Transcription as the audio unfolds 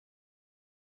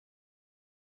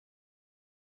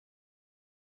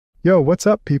Yo, what's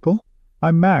up, people?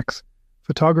 I'm Max,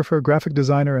 photographer, graphic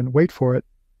designer, and wait for it,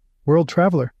 world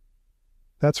traveler.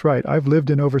 That's right, I've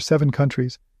lived in over 7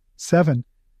 countries. 7?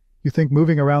 You think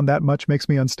moving around that much makes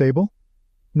me unstable?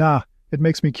 Nah, it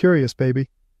makes me curious, baby.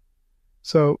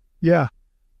 So, yeah,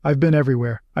 I've been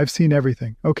everywhere. I've seen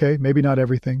everything. Okay, maybe not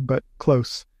everything, but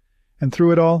close. And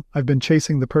through it all, I've been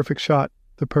chasing the perfect shot,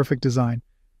 the perfect design.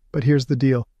 But here's the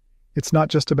deal. It's not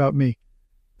just about me.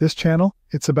 This channel,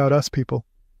 it's about us people.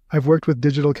 I've worked with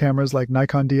digital cameras like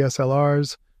Nikon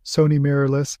DSLRs, Sony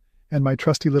mirrorless, and my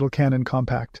trusty little Canon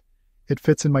compact. It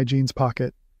fits in my jeans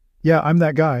pocket. Yeah, I'm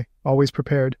that guy, always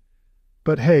prepared.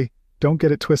 But hey, don't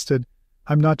get it twisted.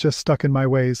 I'm not just stuck in my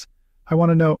ways. I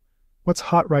want to know, what's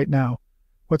hot right now?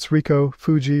 What's Ricoh,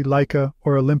 Fuji, Leica,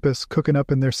 or Olympus cooking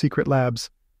up in their secret labs?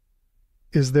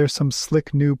 Is there some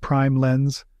slick new prime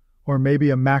lens? Or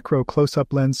maybe a macro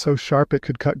close-up lens so sharp it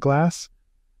could cut glass?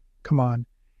 Come on,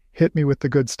 hit me with the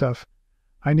good stuff.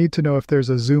 I need to know if there's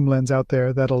a zoom lens out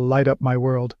there that'll light up my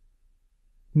world.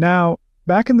 Now,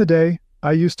 back in the day,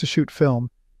 I used to shoot film.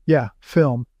 Yeah,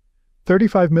 film.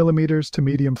 35 millimeters to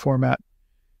medium format.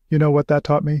 You know what that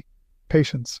taught me?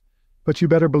 Patience. But you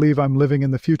better believe I'm living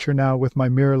in the future now with my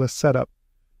mirrorless setup.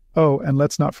 Oh, and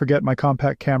let's not forget my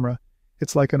compact camera.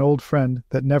 It's like an old friend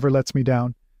that never lets me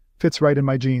down. Fits right in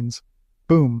my jeans.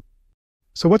 Boom.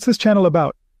 So what's this channel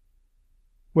about?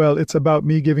 Well, it's about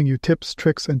me giving you tips,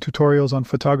 tricks, and tutorials on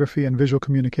photography and visual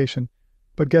communication.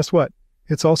 But guess what?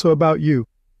 It's also about you.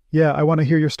 Yeah, I want to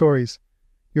hear your stories.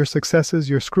 Your successes,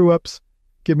 your screw-ups.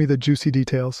 Give me the juicy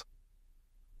details.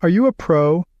 Are you a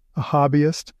pro, a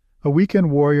hobbyist, a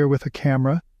weekend warrior with a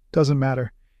camera? Doesn't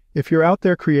matter. If you're out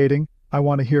there creating, I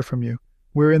want to hear from you.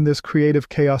 We're in this creative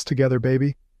chaos together,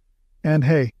 baby. And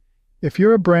hey, if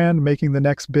you're a brand making the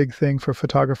next big thing for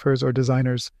photographers or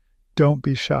designers, don't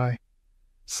be shy.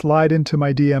 Slide into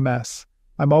my DMs.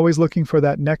 I'm always looking for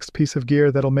that next piece of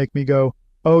gear that'll make me go,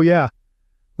 oh yeah,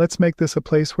 let's make this a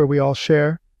place where we all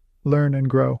share, learn, and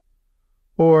grow.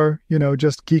 Or,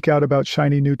 just geek out about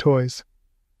shiny new toys.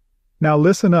 Now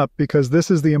listen up, because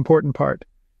this is the important part.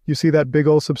 You see that big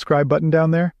old subscribe button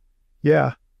down there?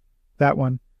 Yeah, that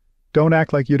one. Don't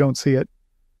act like you don't see it.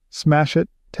 Smash it,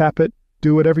 tap it,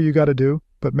 do whatever you gotta do,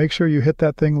 but make sure you hit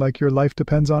that thing like your life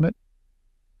depends on it.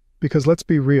 Because let's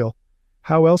be real,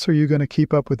 how else are you going to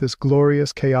keep up with this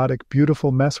glorious, chaotic,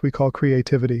 beautiful mess we call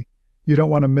creativity? You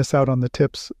don't want to miss out on the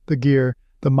tips, the gear,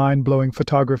 the mind-blowing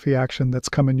photography action that's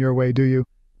coming your way, do you?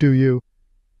 Do you?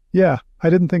 Yeah, I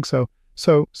didn't think so.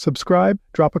 So, subscribe,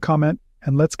 drop a comment,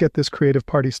 and let's get this creative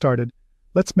party started.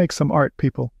 Let's make some art,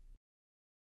 people.